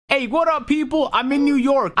Hey, what up, people? I'm in New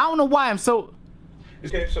York. I don't know why I'm so...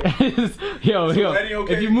 Okay, so... yo,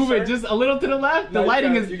 okay, if you move it just a little to the left, the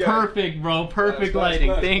lighting is perfect, bro. Perfect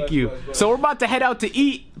lighting. Thank you. So we're about to head out to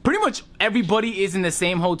eat. Pretty much everybody is in the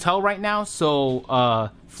same hotel right now,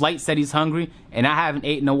 so Flight said he's hungry, and I haven't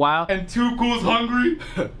eaten in a while. And Too Cool's hungry?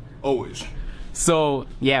 Always. So,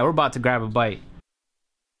 yeah, we're about to grab a bite.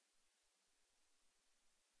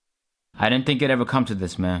 I didn't think it'd ever come to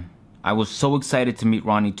this, man. I was so excited to meet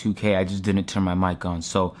Ronnie 2K, I just didn't turn my mic on.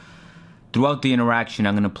 So, throughout the interaction,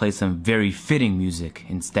 I'm gonna play some very fitting music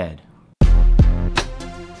instead.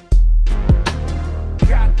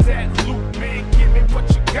 Got that loot, man, give me what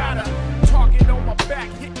you gotta. Target on my back,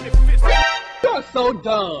 hit me fist. You're so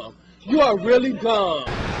dumb. You are really dumb.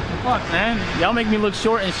 Fuck, man. Y'all make me look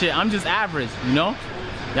short and shit. I'm just average, you know?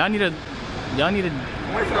 Y'all need a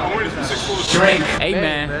drink. Hey,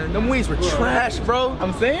 man. Them wings were trash, bro.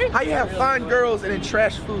 I'm saying? How you have fine girls and then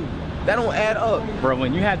trash food? That don't add up. Bro,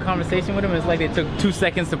 when you had conversation with them, it's like it took 2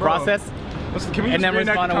 seconds to process. Can we and then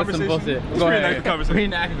responding with some bullshit. Go ahead.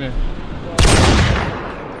 Reenactment.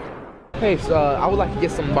 Hey, so I would like to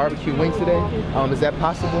get some barbecue wings today. Is that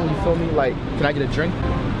possible? You feel me? Like, can I get a drink?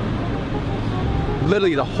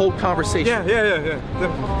 Literally the whole conversation. Yeah. The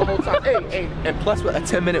whole time. Hey, and plus a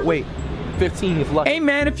 10-minute wait. 15 if lucky. Hey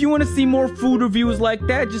man, if you want to see more food reviews like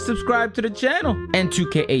that, just subscribe to the channel. And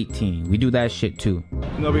 2K18, we do that shit too.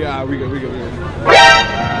 No, we good.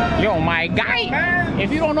 Yo, my guy, man.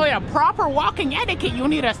 If you don't know your proper walking etiquette, you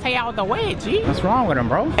need to stay out of the way, G. What's wrong with him,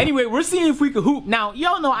 bro? Anyway, we're seeing if we could hoop. Now,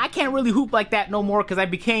 y'all know I can't really hoop like that no more because I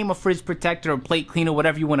became a fridge protector, a plate cleaner,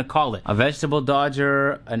 whatever you want to call it. A vegetable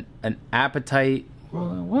dodger, an appetite.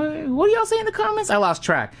 What do y'all say in the comments? I lost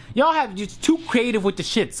track. Y'all have just too creative with the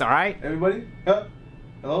shits, all right? Everybody?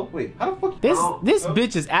 Hello? Wait, how the fuck? This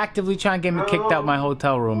bitch is actively trying to get me kicked out my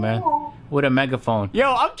hotel room, man. With a megaphone. Yo,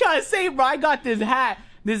 I'm trying to say, bro, I got this hat.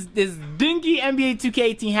 This dinky NBA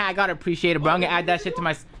 2K18 hat. I gotta appreciate it, bro. I'm gonna add that shit to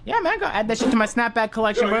my... Yeah, man, I gotta add that shit to my snapback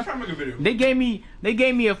collection, bro. They gave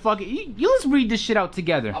me a fucking... Let's read this shit out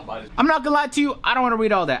together. I'm not gonna lie to you, I don't wanna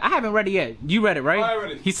read all that. I haven't read it yet. You read it, right? I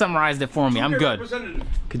read it. He summarized it for me. I'm good.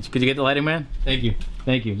 Could you get the lighting, man? Thank you.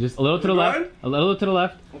 Thank you. Just a little to the left. A little to the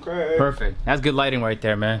left. Okay. Perfect. That's good lighting right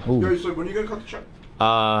there, man. Ooh. Yo, so when are you gonna cut the check?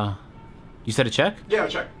 You said a check? Yeah, a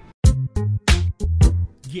check.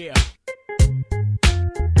 Yeah.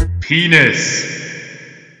 Penis.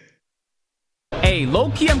 Hey,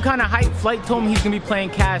 low-key, I'm kind of hyped. Flight told me he's gonna be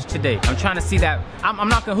playing cash today. I'm trying to see that. I'm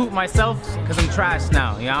not gonna hoop myself because I'm trash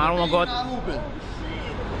now. You know, I don't wanna go.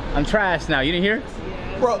 I'm trash now. You didn't hear?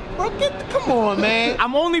 Bro, come on, man.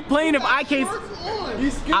 I'm only playing if I can't. You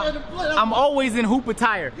scared to play? I'm always in hoop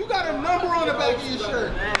attire. You got a number on the back of your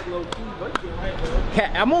shirt.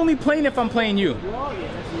 I'm only playing if I'm playing you.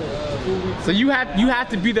 So you have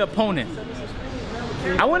to be the opponent.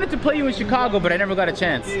 I wanted to play you in Chicago, but I never got a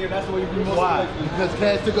chance. Why? Because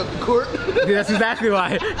Cass took up the court? That's exactly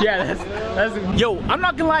why. Yeah, that's. Yo, I'm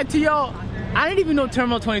not gonna lie to y'all. I didn't even know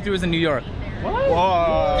Terminal 23 was in New York. What?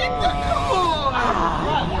 Whoa.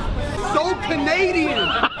 Come on. So Canadian.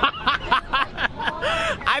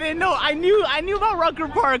 I didn't know. I knew about Rucker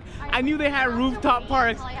Park. I knew they had rooftop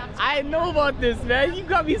parks. I didn't know about this, man. You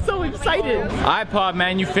got me so excited. iPod,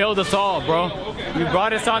 man, you failed us all, bro. You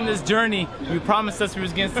brought us on this journey. You promised us we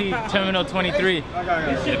was gonna see Terminal 23.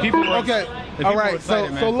 The people were, okay. All right. So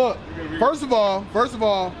look. First of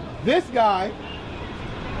all, this guy,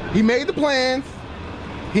 he made the plans.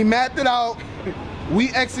 He mapped it out. We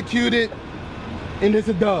executed, and it's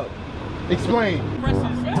a dub. Explain.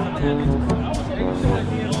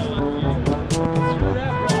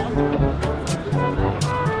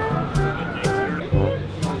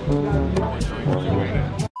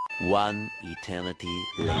 One eternity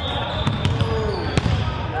later.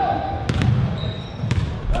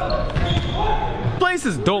 Place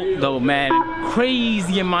is dope though, man.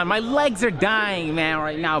 Crazy in my legs are dying, man,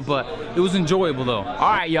 right now, but it was enjoyable though.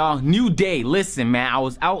 All right, y'all, new day. Listen, man, I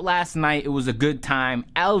was out last night. It was a good time.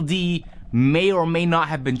 LD may or may not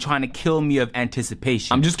have been trying to kill me of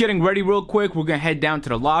anticipation. I'm just getting ready real quick. We're gonna head down to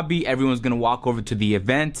the lobby. Everyone's gonna walk over to the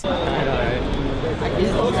event.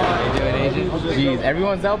 Jeez,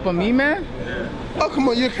 everyone's out but me, man? Oh, come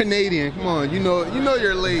on, you're Canadian. Come on, you know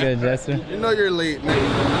you're late. Good, Jester. You know you're late, man.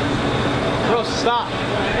 Bro, stop.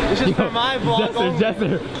 This is for my vlog.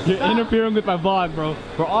 Jester, you're interfering with my vlog, bro.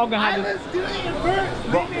 We're all gonna have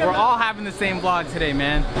we're all having the same vlog today,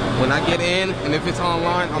 man. When I get in, and if it's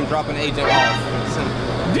online, I'm dropping agent off. Simple.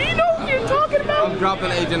 Do you know what you're talking about? I'm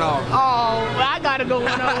dropping agent off. Oh, I gotta go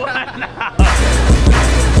one-on-one.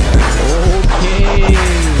 Okay.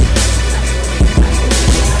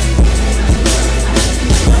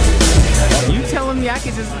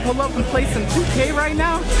 could just pull up and play some 2K right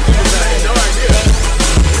now? No idea.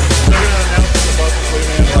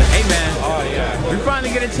 Hey man, we finally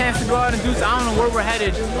get a chance to go out and do something. I don't know where we're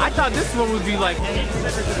headed. I thought this one would be like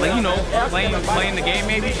you know, playing the game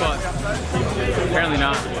maybe, but apparently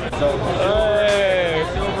not. Hey,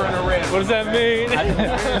 silver and a red. What does that mean?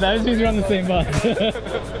 That just means we're on the same bus.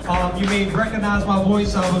 You may recognize my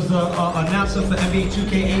voice. I was the announcer for NBA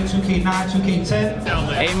 2K8, 2K9, 2K10.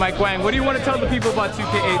 Hey Mike Wang, what do you want to tell the people about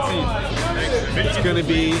 2K18? It's going to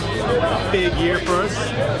be a big year for us.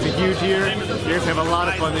 It's a huge year. You're going to have a lot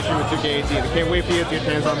of fun this year with 2K18. I can't wait for you to get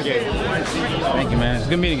your hands on the game. Thank you, man. It's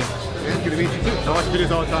good meeting you. Yeah, it's good to meet you too. I watch videos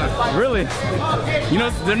all the time. Really? You know,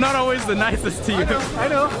 they're not always the nicest to you. I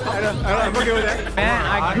know. I'm okay with that. Man,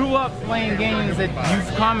 I grew up playing games that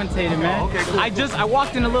you've commentated, man. Okay, cool. I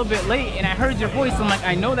walked in a little bit late and I heard your voice. I'm like,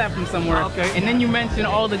 I know that from somewhere. Okay. And then you mentioned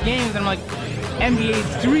all the games and I'm like, NBA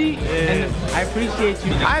 3, and I appreciate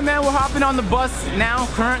you. All right, man, we're hopping on the bus now,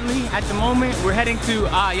 currently, at the moment. We're heading to,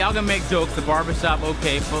 y'all gonna make jokes, the barbershop,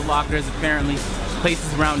 okay, Foot Lockers, apparently,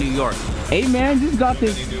 places around New York. Hey, man, just got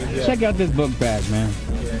this, check out this book bag, man.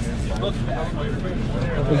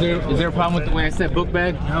 Is there a problem with the way I said book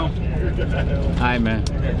bag? No. All right, man.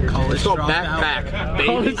 College backpack,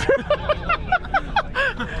 baby.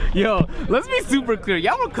 Yo, let's be super clear.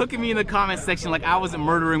 Y'all were cooking me in the comment section like I wasn't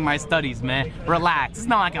murdering my studies, man. Relax. It's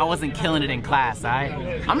not like I wasn't killing it in class, alright?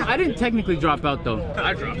 I didn't technically drop out though.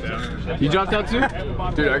 I dropped out. You dropped out too?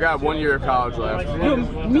 Dude, I got 1 year of college left. Yo,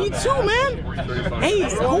 me too, man. Hey,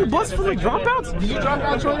 it's a whole bus full of dropouts. Did you drop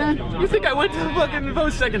out, Jordan? You think I went to the fucking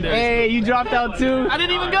post-secondary? Hey, you dropped out too? I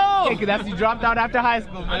didn't even go! Hey, cause that's you dropped out after high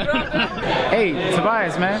school, man. Hey,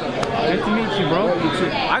 Tobias, man. Nice to meet you, bro.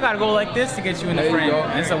 I gotta go like this to get you in the frame.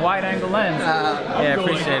 It's a wide angle lens. Yeah,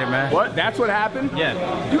 appreciate it, man. What? That's what happened?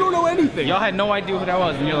 Yeah. You don't know anything. Y'all had no idea who that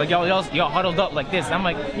was, and you're like, y'all huddled up like this. I'm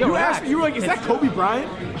like, yo, You relax. asked me, you were like, is that Kobe Bryant?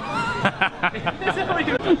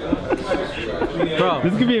 Bro,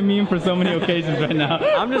 this could be a meme for so many occasions right now.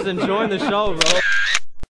 I'm just enjoying the show, bro.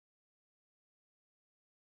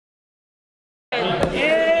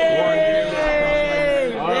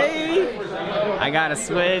 I gotta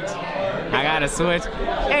switch.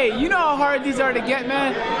 Hey, you know how hard these are to get,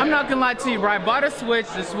 man? I'm not gonna lie to you, bro. I bought a Switch.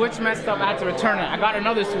 The Switch messed up. I had to return it. I got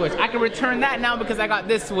another Switch. I can return that now because I got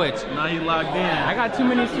this Switch. Now you logged in. I got too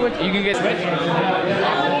many Switch. You can get Switch.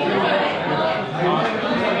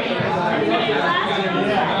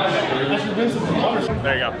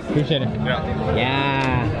 There you go. Appreciate it.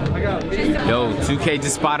 Yeah. Yo, 2K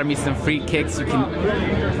just spotted me some free kicks. What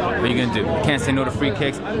are you gonna do? Can't say no to free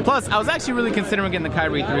kicks. Plus, I was actually really considering getting the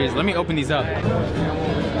Kyrie 3s. Let me open these up.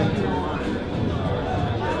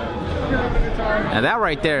 Now that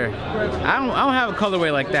right there, I don't have a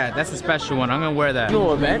colorway like that. That's a special one. I'm gonna wear that.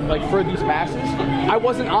 Event like for these passes, I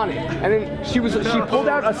wasn't on it, and then she pulled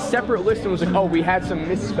out a separate list and was like, oh, we had some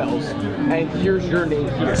misspells, and here's your name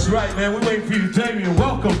here. That's right, man. We waiting for you to tell me and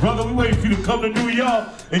welcome, brother. We waiting for you to come to New York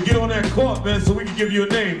and get on that court, man, so we can give you a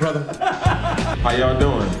name, brother. How y'all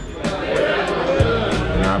doing?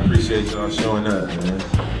 And I appreciate y'all showing up, man.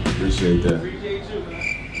 Appreciate that.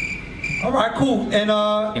 All right, cool. And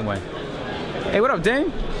Anyway. Hey, what up,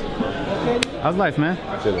 Dame? How's life, man?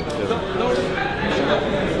 Chilling.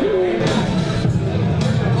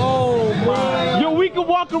 oh my, Yo, we can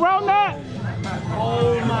walk around that?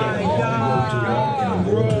 oh my God,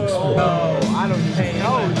 bro. No, I don't think.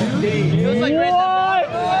 Oh, dude. It was like right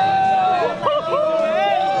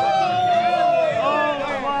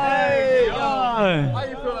How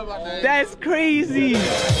you feel about that? That's crazy.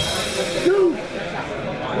 Dude.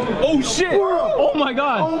 Oh shit! Oh my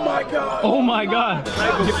god! Oh my God! Oh my god!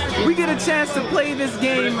 We get a chance to play this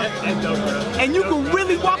game, and you can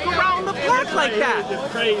really walk around the park like that. This is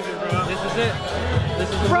crazy, bro. This is it. This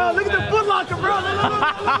is Bro, look at the Foot Locker, bro!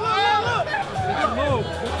 Look.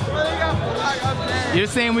 You're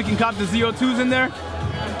saying we can cop the ZO2s in there? I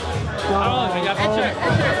don't know.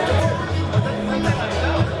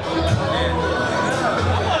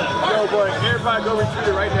 Yo, boy, everybody go retweet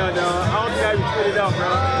it right now, dog. I don't think I retweeted out, bro.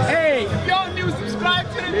 Hey, if y'all new, subscribe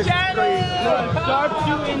to the channel! Sharp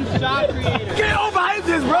Shot Creator. Get over behind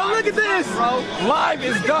this, bro. Look at this. Bro, Live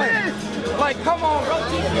is done. like, come on, bro.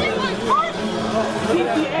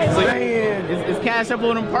 Is Cash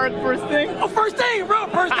uploading Park first thing? Oh, first day, bro.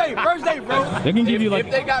 First day, bro. They can give you like.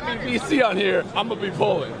 If they got me VC on here, I'm gonna be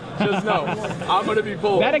pulling. Just know, I'm gonna be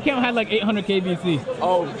pulling. That account had like 800 KBC.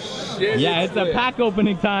 Oh shit! Yeah, it's a pack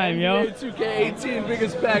opening time, yo. 2K18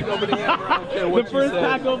 biggest pack opening ever. I don't care what The first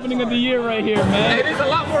pack opening of the year right here, man. It is a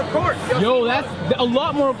lot more courts. Yo, that's a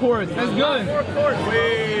lot more chords. That's good. More courts.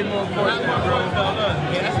 Way more courts.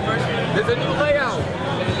 Yeah, that's the first one. There's a new layout.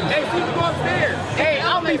 Hey, see you go upstairs. Hey,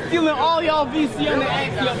 I'll be stealing all y'all VC on the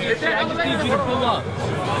Ante-Up here. I just need you to pull up.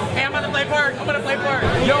 Hey, I'm gonna play park. I'm gonna play park.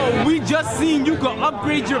 Yo, we just seen you can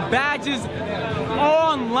upgrade your badges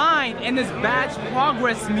online and this badge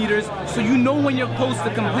progress meters so you know when you're close to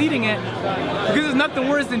completing it, because there's nothing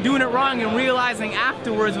worse than doing it wrong and realizing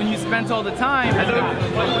afterwards when you spent all the time.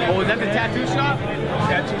 Oh, is that the tattoo shop?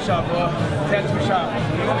 Tattoo shop, bro. Tattoo shop.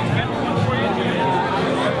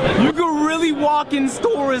 You can really walk in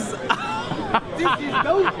stores.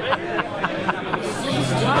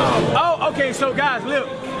 Oh, okay, so guys, look.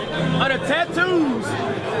 On the tattoos,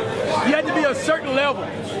 you have to be a certain level.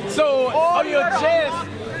 So on your chest,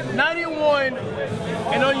 91,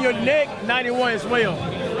 and on your neck, 91 as well.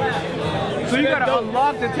 So you gotta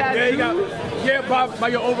unlock the tattoo? Yeah, by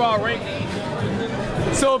your overall rank.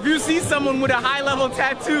 So if you see someone with a high level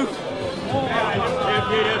tattoo,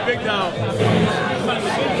 yeah, big dog.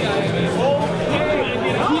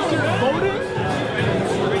 T-shirt voting?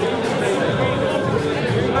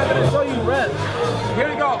 I'm gonna show you reps. Here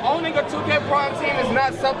we go. Owning a 2K Prime team is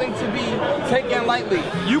not something to be taken lightly.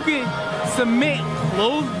 You can submit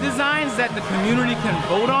clothes designs that the community can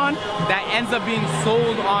vote on that ends up being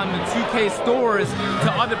sold on the 2K stores to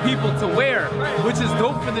other people to wear, which is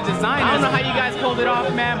dope for the designers. I don't know how you guys pulled it off,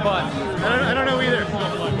 man, but I don't know either.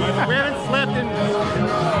 We haven't slept in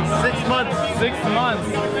 6 months. 6 months.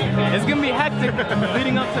 It's gonna be hectic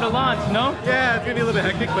leading up to the launch, no? Yeah, it's gonna be a little bit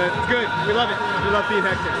hectic, but it's good. We love it. We love being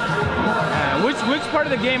hectic. Which part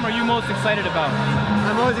of the game are you most excited about?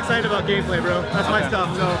 I'm always excited about gameplay, bro. That's my stuff.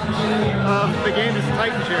 So the game is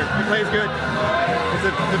tight this year. It plays good. It's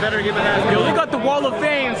the better game it has. Yo, we got the Wall of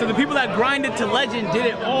Fame, so the people that grinded to Legend did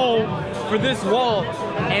it all for this wall.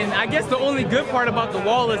 And I guess the only good part about the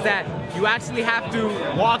wall is that you actually have to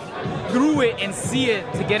walk through it and see it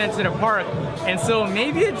to get into the park. And so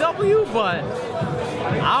maybe a W, but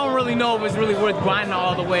I don't really know if it's really worth grinding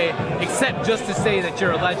all the way, except just to say that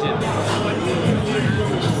you're a legend.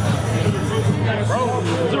 Bro,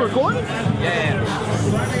 is it recording? Yeah.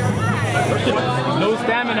 No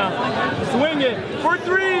stamina. Swing it for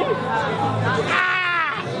 3.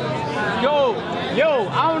 Ah! Yo,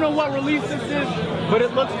 I don't know what release this is, but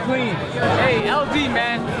it looks clean. Hey, LD,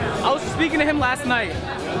 man. I was speaking to him last night,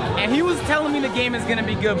 and he was telling me the game is gonna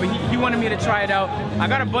be good, but he wanted me to try it out. I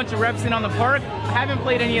got a bunch of reps in on the park. I haven't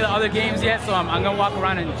played any of the other games yet, so I'm gonna walk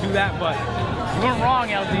around and do that, but you weren't wrong,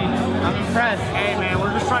 LD. I'm impressed. Hey man,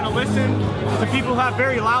 we're just trying to listen to people who have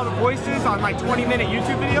very loud voices on like 20-minute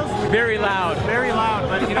YouTube videos. Very loud. Very loud,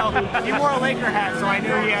 but you know, he wore a Laker hat, so I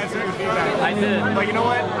knew he had some feedback. I did. But you know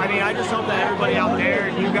what? I mean, I just hope that everybody out there,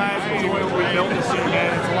 you guys enjoy what we built this year,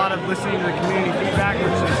 man. It's a lot of listening to the community feedback,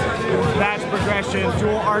 which is badge progression,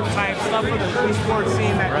 dual archetype, stuff for the esports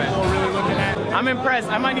scene that people are really looking at. I'm impressed.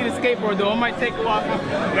 I might need a skateboard though. I might take a walk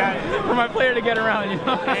for my player to get around, you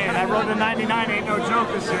know? Man, I rode the 99 ain't no joke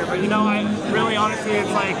this year, but you know, I really honestly,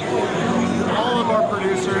 it's like all of our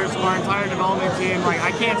producers, our entire development team, like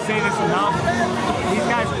I can't say this enough. These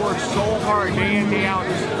guys work so hard day in, day out,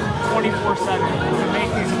 just 24/7 to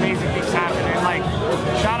make these amazing things happen. And like,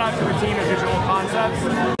 shout out to the team at Digital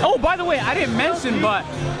Concepts. Oh, by the way, I didn't mention, but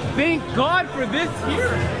thank God for this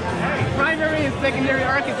here. Primary and secondary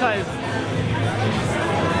archetypes.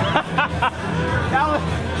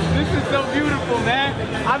 This is so beautiful, man.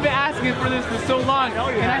 I've been asking for this for so long,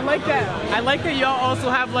 and I like that. I like that y'all also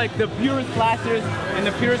have like the pure slashers and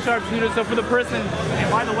the pure sharpshooters. So for the person,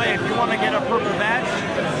 and by the way, if you want to get a purple badge,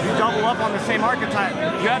 you double up on the same archetype.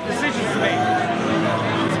 You have decisions to make.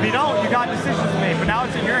 If you don't, you got decisions to make. But now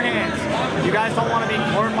it's in your hands. If you guys don't want to be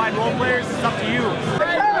glorified role players, it's up to you.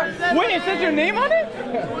 Wait, it says your name on it?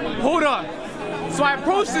 Hold on. So I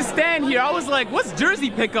approached the stand here. I was like, what's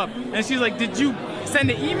jersey pickup? And she's like, did you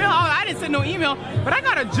send an email? I didn't send no email, but I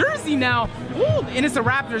got a jersey now. Ooh, and it's a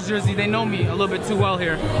Raptors jersey. They know me a little bit too well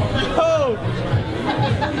here. Oh,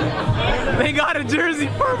 they got a jersey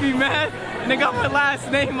for me, man. And they got my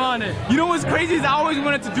last name on it. You know what's crazy is I always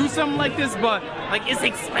wanted to do something like this, but like it's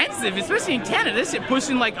expensive, especially in Canada. This shit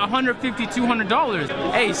pushing like $150,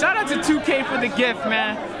 $200. Hey, shout out to 2K for the gift,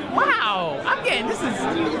 man. Wow, I'm getting,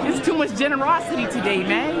 it's too much generosity today,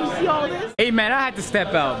 man. You see all this? Hey, man, I had to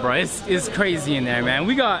step out, bro. It's crazy in there, man.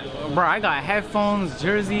 I got headphones,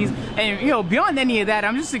 jerseys, and you know, beyond any of that,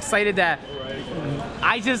 I'm just excited that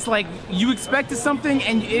I just like, you expected something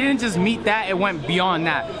and it didn't just meet that, it went beyond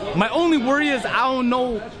that. My only worry is I don't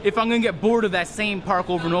know if I'm gonna get bored of that same park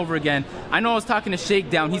over and over again. I know I was talking to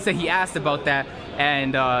Shakedown, he said he asked about that,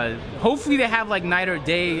 and hopefully they have like night or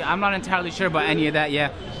day. I'm not entirely sure about any of that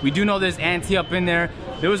yet. We do know there's Ante-Up in there.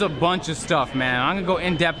 There was a bunch of stuff, man. I'm gonna go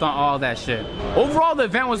in depth on all that shit. Overall, the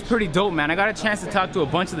event was pretty dope, man. I got a chance to talk to a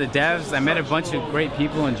bunch of the devs. I met a bunch of great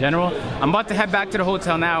people in general. I'm about to head back to the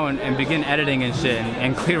hotel now and begin editing and shit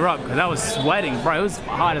and clear up, because I was sweating, bro. It was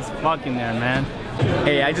hot as fuck in there, man.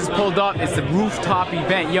 Hey, I just pulled up. It's the rooftop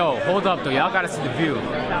event. Yo, hold up though. Y'all gotta see the view.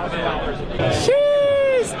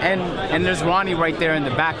 Jeez. And there's Ronnie right there in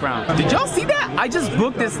the background. Did y'all see that? I just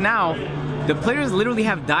booked this now. The players literally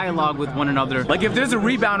have dialogue with one another. Like if there's a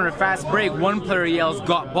rebound or a fast break, one player yells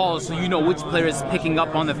 "got balls," so you know which player is picking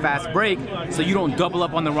up on the fast break, so you don't double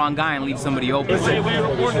up on the wrong guy and leave somebody open.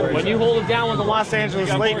 When you hold it down with the Los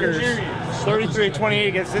Angeles Lakers, 33-28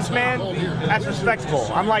 against this man, that's respectable.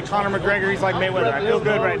 I'm like Conor McGregor, he's like Mayweather. I feel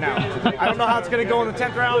good right now. I don't know how it's gonna go in the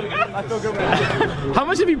 10th round. I feel good right now. How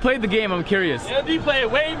much have you played the game? I'm curious. Yeah, you play it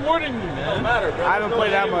way more than me. It don't matter, bro. I haven't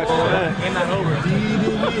played that much. Game not over.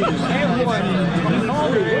 M1.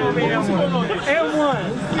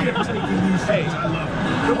 Hey,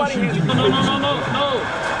 nobody has. No.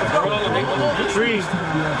 Three.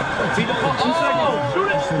 See the ball. Oh,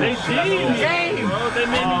 shoot it. They did. Game. They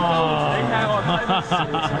made me close. They had all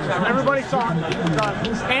kinds. Everybody saw it.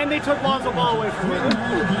 And they took Lonzo Ball away from me.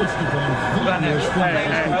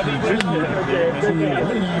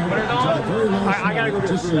 I gotta go get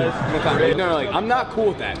this. No, like, I'm not cool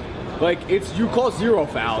with that. Like, it's you call 0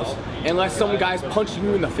 fouls unless some guy's punching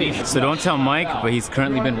you in the face. So don't tell Mike, but he's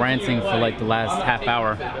currently been ranting for like the last half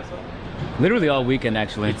hour. Literally all weekend,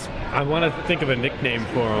 actually. I want to think of a nickname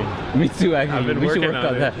for him. Me too, actually. I've been working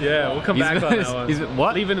on that. Yeah, we'll come back on that one.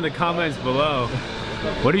 What? Leave it in the comments below.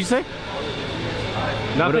 What did you say?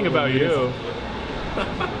 Nothing about you.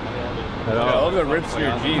 I love the rips in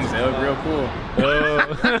your jeans. They look real cool.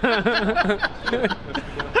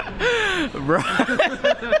 Bro.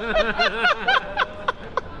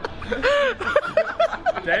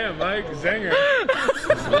 Damn, Mike, Zanger.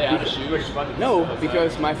 Were they out of shoes? No,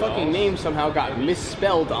 because my fucking name somehow got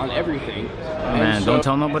misspelled on everything. Man, don't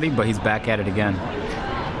tell nobody, but he's back at it again.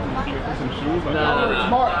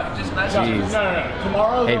 Jeez.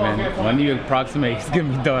 Tomorrow. Hey man, when do you approximate he's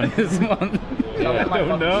gonna be done this month? I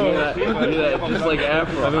don't know. Just like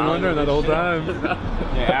Afro. I've been wondering that whole time.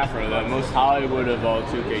 Yeah, Afro, the most Hollywood of all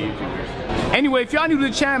 2K YouTubers. Anyway, if y'all new to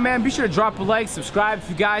the channel, man, be sure to drop a like, subscribe if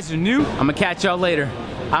you guys are new. I'm gonna catch y'all later.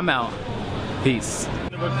 I'm out. Peace.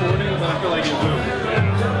 Recording, I feel like